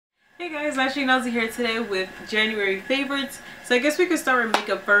Hey guys, NaturallyNellzy here today with January favorites. So I guess we could start with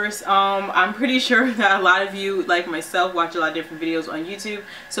makeup first. I'm pretty sure that a lot of you, like myself, watch a lot of different videos on YouTube.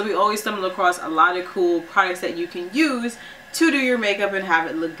 So we always stumble across a lot of cool products that you can use to do your makeup and have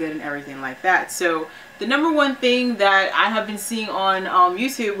it look good and everything like that. So the number one thing that I have been seeing on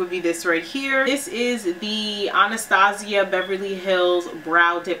YouTube would be this right here. This is the Anastasia Beverly Hills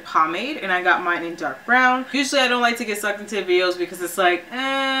Brow Dip Pomade, and I got mine in dark brown. Usually I don't like to get sucked into videos because it's like,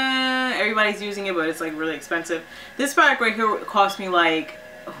 everybody's using it, but it's like really expensive. This product right here cost me like,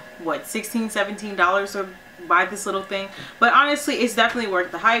 what, $16, $17 to buy this little thing. But honestly, it's definitely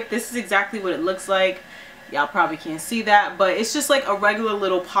worth the hype. This is exactly what it looks like. Y'all probably can't see that, but it's just like a regular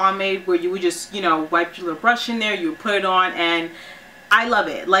little pomade where you would just, you know, wipe your little brush in there, you would put it on, and I love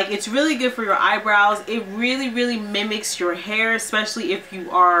it. Like, it's really good for your eyebrows. It really mimics your hair, especially if you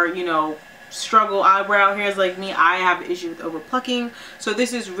are, you know, struggle eyebrow hairs like me. I have an issue with over plucking, so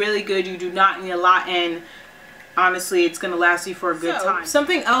this is really good. You do not need a lot, and honestly, it's gonna last you for a good time.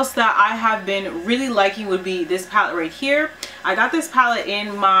 Something else that I have been really liking would be this palette right here. I got this palette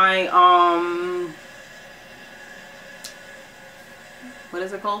in my what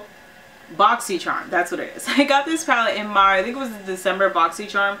is it called? BoxyCharm. That's what it is. I got this palette in my, I think it was the December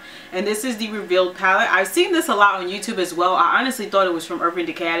BoxyCharm, and this is the Revealed palette. I've seen this a lot on YouTube as well. I honestly thought it was from Urban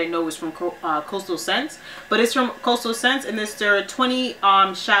Decay. I didn't know it was from Coastal Scents, but it's from Coastal Scents, and this is their 20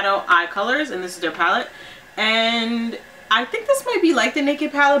 shadow eye colors, and this is their palette. And I think this might be like the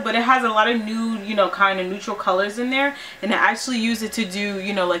Naked palette, but it has a lot of nude, you know, kind of neutral colors in there, and I actually use it to do,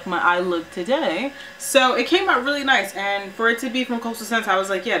 you know, like my eye look today. So it came out really nice, and for it to be from Coastal Scents, I was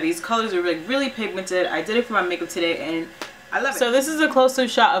like, yeah, these colors are like really pigmented. I did it for my makeup today, and I love it. So this is a close-up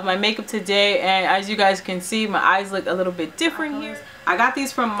shot of my makeup today, and as you guys can see, my eyes look a little bit different here. I got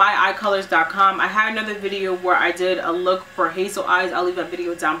these from myeyecolors.com. I had another video where I did a look for Hazel eyes. I'll leave that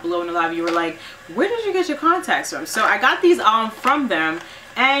video down below, and a lot of you were like, where did you get your contacts from? So I got these from them,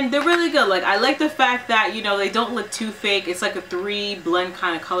 and they're really good. Like, I like the fact that, you know, they don't look too fake. It's like a 3 blend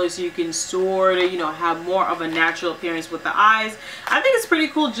kind of color, so you can sort of, you know, have more of a natural appearance with the eyes. I think it's pretty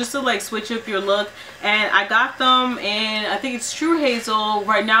cool just to like switch up your look. And I got them in, I think it's True Hazel.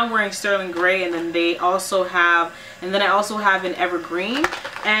 Right now I'm wearing Sterling Gray, and then they also have, and then I also have an Evergreen.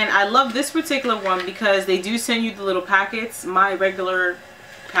 And I love this particular one because they do send you the little packets. My regular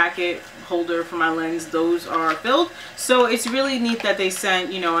packet holder for my lens, those are filled, so it's really neat that they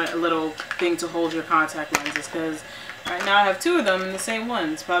sent, you know, a little thing to hold your contact lenses, because right now I have 2 of them in the same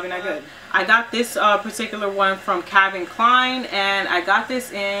one. It's probably not good. I got this particular one from Calvin Klein, and I got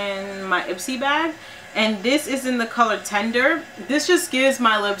this in my Ipsy bag, and this is in the color Tender. This just gives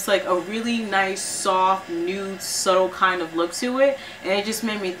my lips like a really nice, soft, nude, subtle kind of look to it, and it just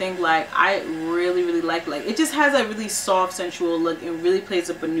made me think like I really like it just has a really soft, sensual look and really plays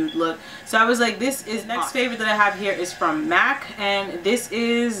up a nude look. So I was like, this is next favorite that I have here is from MAC, and this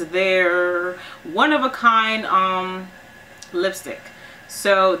is their one-of-a-kind lipstick.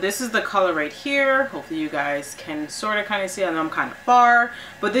 So this is the color right here. Hopefully you guys can sort of kind of see. I know I'm kind of far,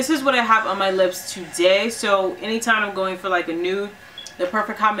 but this is what I have on my lips today. So anytime I'm going for like a nude, the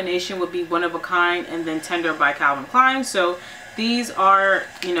perfect combination would be One of a Kind and then Tender by Calvin Klein. So these are,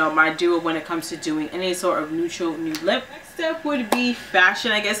 you know, my duo when it comes to doing any sort of neutral nude lip. Next step would be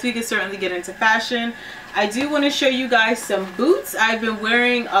fashion. I guess we could certainly get into fashion. I do want to show you guys some boots. I've been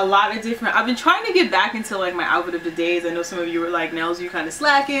wearing a lot of different, I've been trying to get back into like my outfit of the days. I know some of you were like, Nels, you kind of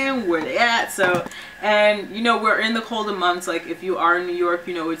slacking, where they at? So, and you know, we're in the colder months. Like if you are in New York,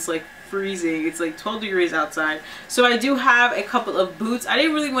 you know, it's like freezing. It's like 12 degrees outside. So I do have a couple of boots. I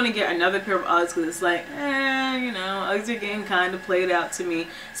didn't really want to get another pair of Uggs because it's like, you know, Uggs are getting kind of played out to me.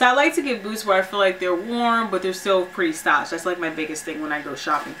 So I like to get boots where I feel like they're warm, but they're still pretty stylish. That's like my biggest thing when I go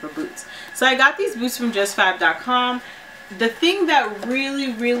shopping for boots. So I got these boots from justfab.com. The thing that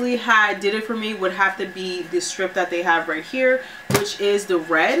really did it for me would have to be the strip that they have right here, which is the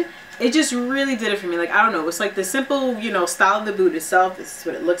red. It just really did it for me. Like, I don't know, it's like the simple, you know, style of the boot itself. This is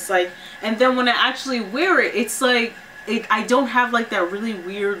what it looks like, and then when I actually wear it, it's like I don't have like that really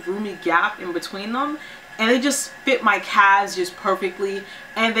weird roomy gap in between them, and they just fit my calves just perfectly,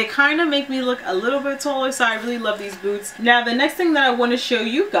 and they kind of make me look a little bit taller. So I really love these boots. Now the next thing that I want to show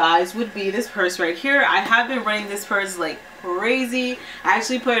you guys would be this purse right here. I have been running this purse like crazy. I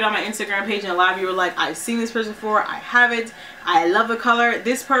actually put it on my Instagram page, and a lot of you were like, I've seen this purse before, I have it. I love the color.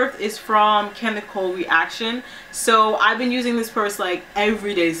 This purse is from Kenneth Reaction. So I've been using this purse like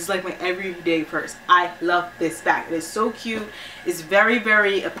every day. This is like my everyday purse. I love this bag. It is so cute. It's very,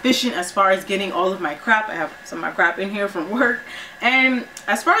 very efficient as far as getting all of my crap. I have some of my crap in here from work. And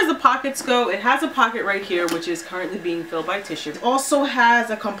as far as the pockets go, it has a pocket right here, which is currently being filled by tissue. It also has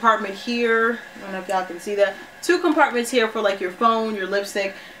a compartment here. I don't know if y'all can see that. 2 compartments here for like your phone, your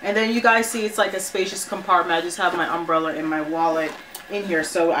lipstick, and then you guys see it's like a spacious compartment. I just have my umbrella and my wallet in here,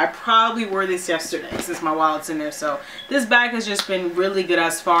 so I probably wore this yesterday since my wallet's in there. So this bag has just been really good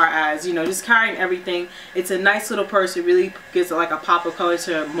as far as, you know, just carrying everything. It's a nice little purse. It really gives like a pop of color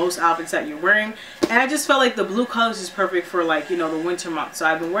to most outfits that you're wearing, and I just felt like the blue color is just perfect for like, you know, the winter months. So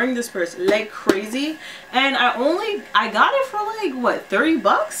I've been wearing this purse like crazy, and I got it for like what, 30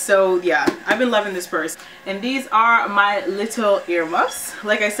 bucks. So yeah, I've been loving this purse. And these are my little earmuffs.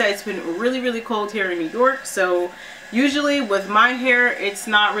 Like I said, it's been really, really cold here in New York, so usually with my hair, it's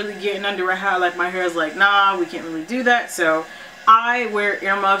not really getting under a hat. Like my hair is like, nah, we can't really do that. So I wear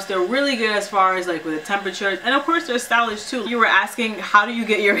earmuffs. They're really good as far as like with the temperatures, and of course they're stylish too. You were asking, how do you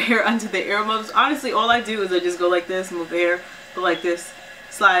get your hair under the earmuffs? Honestly, all I do is I just go like this, move the hair, go like this,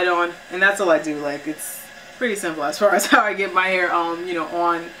 slide it on, and that's all I do. Like, it's pretty simple as far as how I get my hair you know,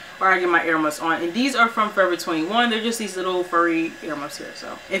 on, or I get my earmuffs on. And these are from Forever 21. They're just these little furry earmuffs here.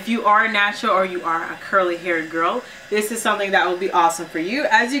 So if you are natural or you are a curly haired girl, this is something that will be awesome for you.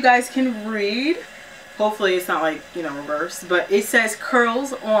 As you guys can read, hopefully it's not like, you know, reversed, but it says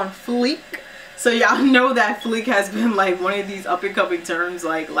curls on fleek. So y'all know that fleek has been like one of these up and coming terms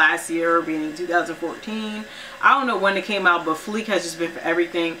like last year, being in 2014. I don't know when it came out, but fleek has just been for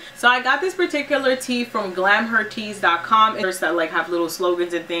everything. So I got this particular tee from glamhertees.com. It's that like have little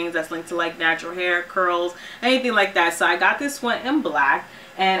slogans and things that's linked to like natural hair, curls, anything like that. So I got this one in black,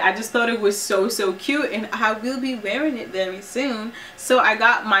 and I just thought it was so cute, and I will be wearing it very soon. So I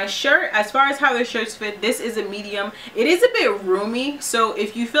got my shirt. As far as how the shirts fit, this is a medium. It is a bit roomy, so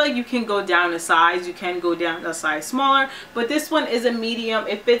if you feel like you can go down a size, you can go down a size smaller, but this one is a medium.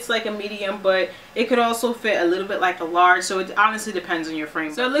 It fits like a medium, but it could also fit a little bit like a large, so it honestly depends on your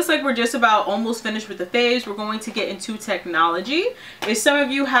frame. So it looks like we're just about almost finished with the faves. We're going to get into technology. If some of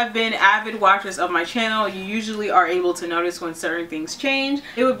you have been avid watchers of my channel, you usually are able to notice when certain things change.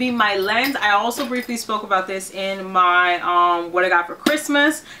 It would be my lens. I also briefly spoke about this in my what I got for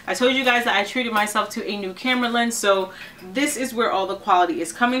Christmas. I told you guys that I treated myself to a new camera lens, so this is where all the quality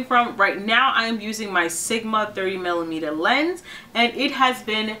is coming from. Right now I am using my Sigma 30mm lens, and it has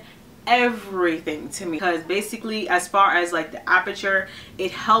been everything to me, because basically as far as like the aperture,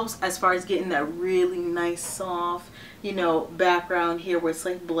 it helps as far as getting that really nice soft, you know, background here where it's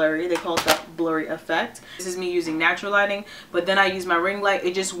like blurry. They call it the blurry effect. This is me using natural lighting, but then I use my ring light.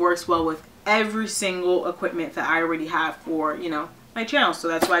 It just works well with every single equipment that I already have for, you know, my channel. So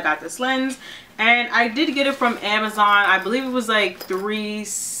that's why I got this lens, and I did get it from Amazon. I believe it was like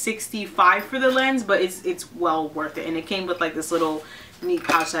 $365 for the lens, but it's well worth it. And it came with like this little neat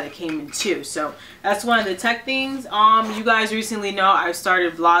pouch that it came in too. So that's one of the tech things. You guys recently know I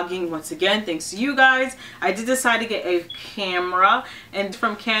started vlogging once again, thanks to you guys. I did decide to get a camera, and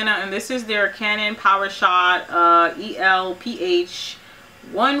from Canon, and this is their Canon PowerShot ELPH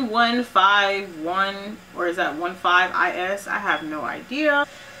 1151, or is that 15 IS? I have no idea.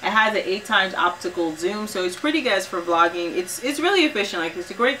 It has an 8x optical zoom, so it's pretty good for vlogging. It's really efficient. Like,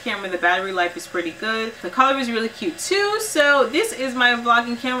 it's a great camera. The battery life is pretty good. The color is really cute too. So this is my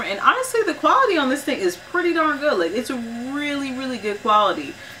vlogging camera, and honestly the quality on this thing is pretty darn good. Like, it's a really good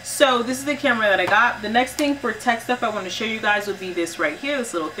quality. So this is the camera that I got. The next thing for tech stuff I want to show you guys would be this right here,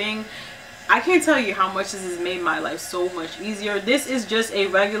 this little thing. I can't tell you how much this has made my life so much easier. This is just a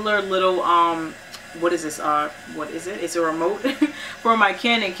regular little what is this, what is it? It's a remote for my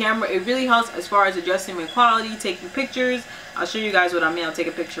Canon camera. It really helps as far as adjusting my quality, taking pictures. I'll show you guys what I mean. I'll take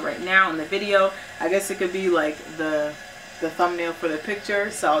a picture right now in the video. I guess it could be like the thumbnail for the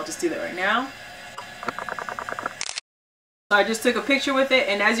picture, so I'll just do that right now. So I just took a picture with it,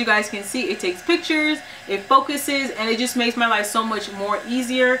 and as you guys can see, it takes pictures, it focuses, and it just makes my life so much more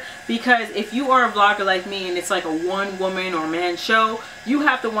easier. Because if you are a vlogger like me and it's like a one woman or man show, you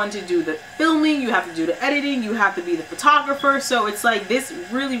have to want to do the filming, you have to do the editing, you have to be the photographer. So it's like, this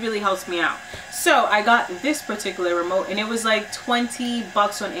really helps me out. So I got this particular remote, and it was like 20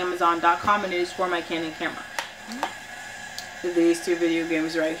 bucks on Amazon.com, and it is for my Canon camera. These two video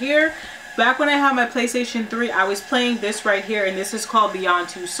games right here. Back when I had my PlayStation 3, I was playing this right here, and this is called Beyond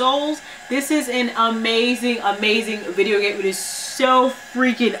Two Souls. This is an amazing video game. It is so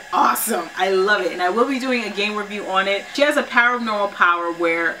freaking awesome. I love it, and I will be doing a game review on it. She has a paranormal power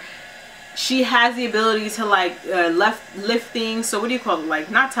where she has the ability to like lift things. So what do you call it?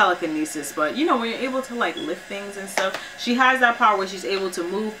 Like, not telekinesis, but you know, when you're able to like lift things and stuff. She has that power where she's able to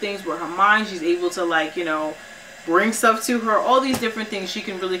move things with her mind. She's able to like, you know, bring stuff to her. All these different things she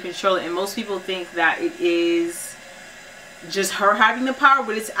can really control it. And most people think that it is just her having the power,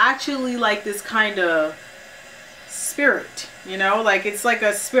 but it's actually like this kind of spirit, you know, like it's like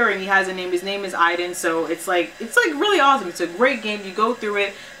a spirit, and he has a name. His name is Aiden. So it's like really awesome. It's a great game. You go through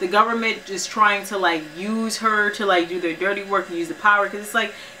it. The government is trying to like use her to like do their dirty work and use the power, because it's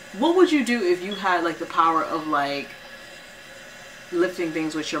like, what would you do if you had like the power of like lifting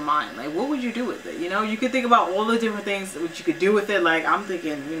things with your mind? Like, what would you do with it? You know, you could think about all the different things that you could do with it. Like, I'm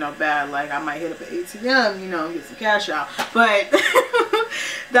thinking, you know, bad, like I might hit up an ATM, you know, get some cash out. But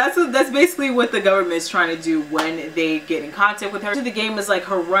that's basically what the government is trying to do when they get in contact with her. So the game is like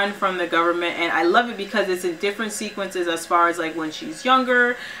her run from the government, and I love it because it's in different sequences as far as like when she's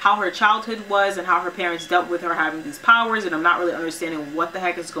younger, how her childhood was, and how her parents dealt with her having these powers. And I'm not really understanding what the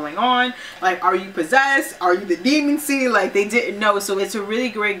heck is going on. Like, are you possessed? Are you the demon seed? Like, they didn't know. So it's a really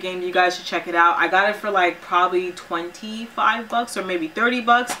great game. You guys should check it out. I got it for like probably 25 bucks or maybe 30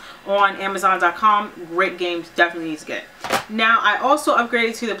 bucks on Amazon.com. Great games. Definitely need to get it. Now, I also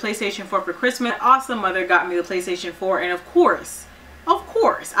upgraded to the PlayStation 4 for Christmas. Awesome mother got me the PlayStation 4, and of course,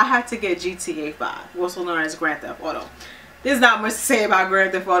 I had to get GTA 5, also known as Grand Theft Auto. There's not much to say about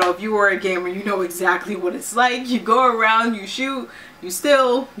Grand Theft Auto. If you were a gamer, you know exactly what it's like. You go around, you shoot, you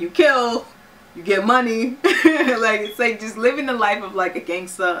steal, you kill, you get money. Like, it's like just living the life of like a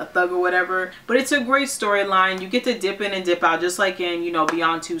gangster, a thug or whatever. But it's a great storyline. You get to dip in and dip out, just like in, you know,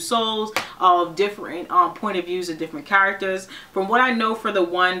 Beyond Two Souls, of different point of views of different characters. From what I know, for the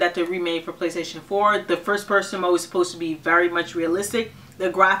one that they remade for PlayStation 4, the first person mode is supposed to be very much realistic. The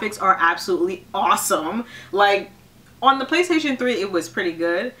graphics are absolutely awesome. Like, on the PlayStation 3, it was pretty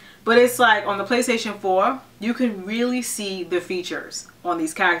good. But it's like on the PlayStation 4, you can really see the features on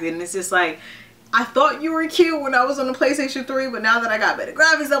these characters. And it's just like, I thought you were cute when I was on the PlayStation 3, but now that I got better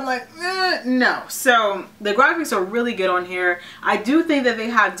graphics, I'm like, no. So the graphics are really good on here. I do think that they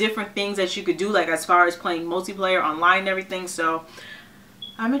have different things that you could do, like as far as playing multiplayer online and everything. So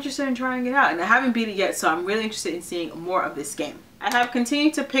I'm interested in trying it out, and I haven't beat it yet, so I'm really interested in seeing more of this game. I have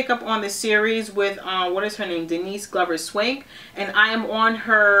continued to pick up on the series with, what is her name? Denise Glover Swank, and I am on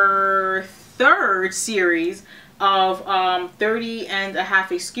her third series of 30 and a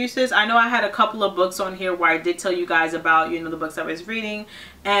half excuses. I know I had a couple of books on here where I did tell you guys about, you know, the books I was reading,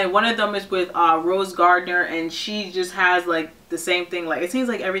 and one of them is with Rose Gardner, and she just has like the same thing. Like, it seems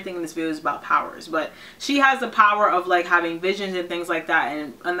like everything in this video is about powers, but she has the power of like having visions and things like that.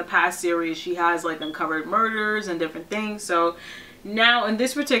 And in the past series, she has like uncovered murders and different things. So now in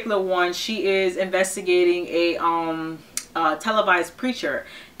this particular one, she is investigating a televised preacher,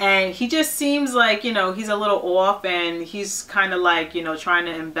 and he just seems like, you know, he's a little off, and he's kind of like, you know, trying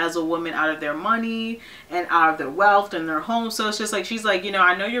to embezzle women out of their money and out of their wealth and their home. So it's just like, she's like, you know,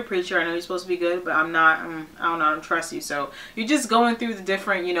 I know you're a preacher, I know you're supposed to be good, but I'm not, I don't know, I don't trust you. So you're just going through the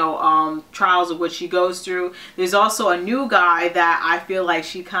different, you know, trials of what she goes through. There's also a new guy that I feel like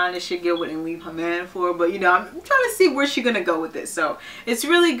she kind of should get with and leave her man for, but you know, I'm trying to see where she's gonna go with this. So it's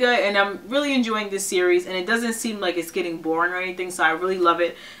really good, and I'm really enjoying this series, and it doesn't seem like it's getting boring or anything, so I really love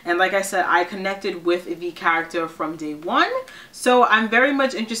it. And like I said, I connected with the character from day one, so I'm very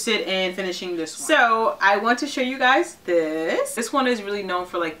much interested in finishing this one. So I want to show you guys this. This one is really known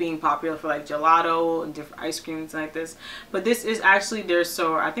for like being popular for like gelato and different ice creams like this, but this is actually their,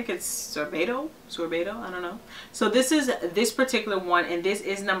 so I think it's sorbetto, I don't know. So this is this particular one, and this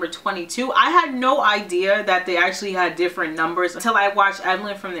is number 22. I had no idea that they actually had different numbers until I watched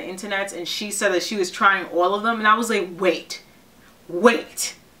Evelyn from the internet, and she said that she was trying all of them, and I was like, wait,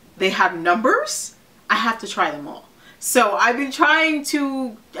 they have numbers? I have to try them all. So I've been trying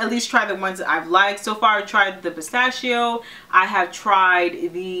to at least try the ones that I've liked. So far I've tried the pistachio, I have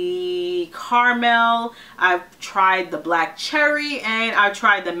tried the caramel, I've tried the black cherry, and I've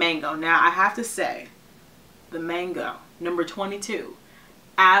tried the mango. Now I have to say, the mango, number 22,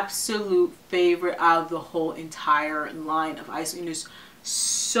 absolute favorite out of the whole entire line of ice cream. It's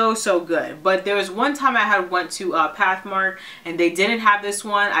so good. But there was one time I had went to Pathmark, and they didn't have this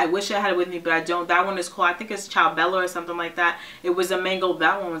one. I wish I had it with me, but I don't. That one is called, I think it's Ciao Bella or something like that. It was a mango.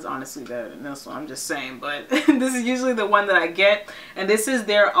 That one was honestly better than this one, I'm just saying. But this is usually the one that I get, and this is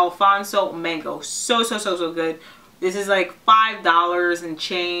their Alfonso mango. So good. This is like $5 and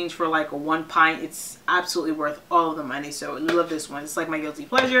change for like a 1 pint. It's absolutely worth all of the money. So I love this one. It's like my guilty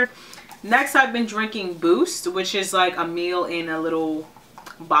pleasure. Next, I've been drinking Boost, which is like a meal in a little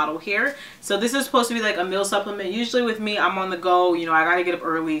bottle here. So this is supposed to be like a meal supplement. Usually with me, I'm on the go, you know, I gotta get up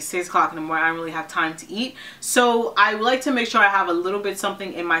early, 6 o'clock in the morning. I don't really have time to eat, so I like to make sure I have a little bit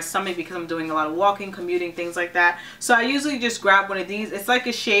something in my stomach because I'm doing a lot of walking, commuting, things like that. So I usually just grab one of these. It's like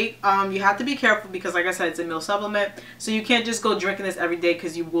a shake. You have to be careful because, like I said, it's a meal supplement, so you can't just go drinking this every day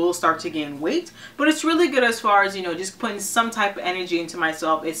because you will start to gain weight. But it's really good as far as, you know, just putting some type of energy into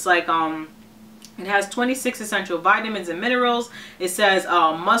myself. It's like it has 26 essential vitamins and minerals. It says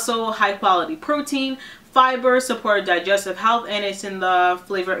muscle, high quality protein, fiber, support digestive health, and it's in the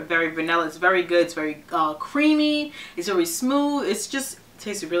flavor very vanilla. It's very good. It's very creamy. It's very smooth. It's just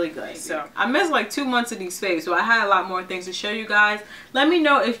tastes really good. So I missed like 2 months of these faves, so I had a lot more things to show you guys. Let me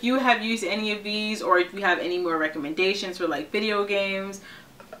know if you have used any of these, or if you have any more recommendations for like video games,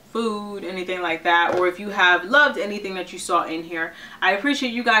 food, anything like that, or if you have loved anything that you saw in here. I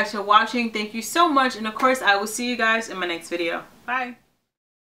appreciate you guys for watching. Thank you so much, and of course I will see you guys in my next video. Bye.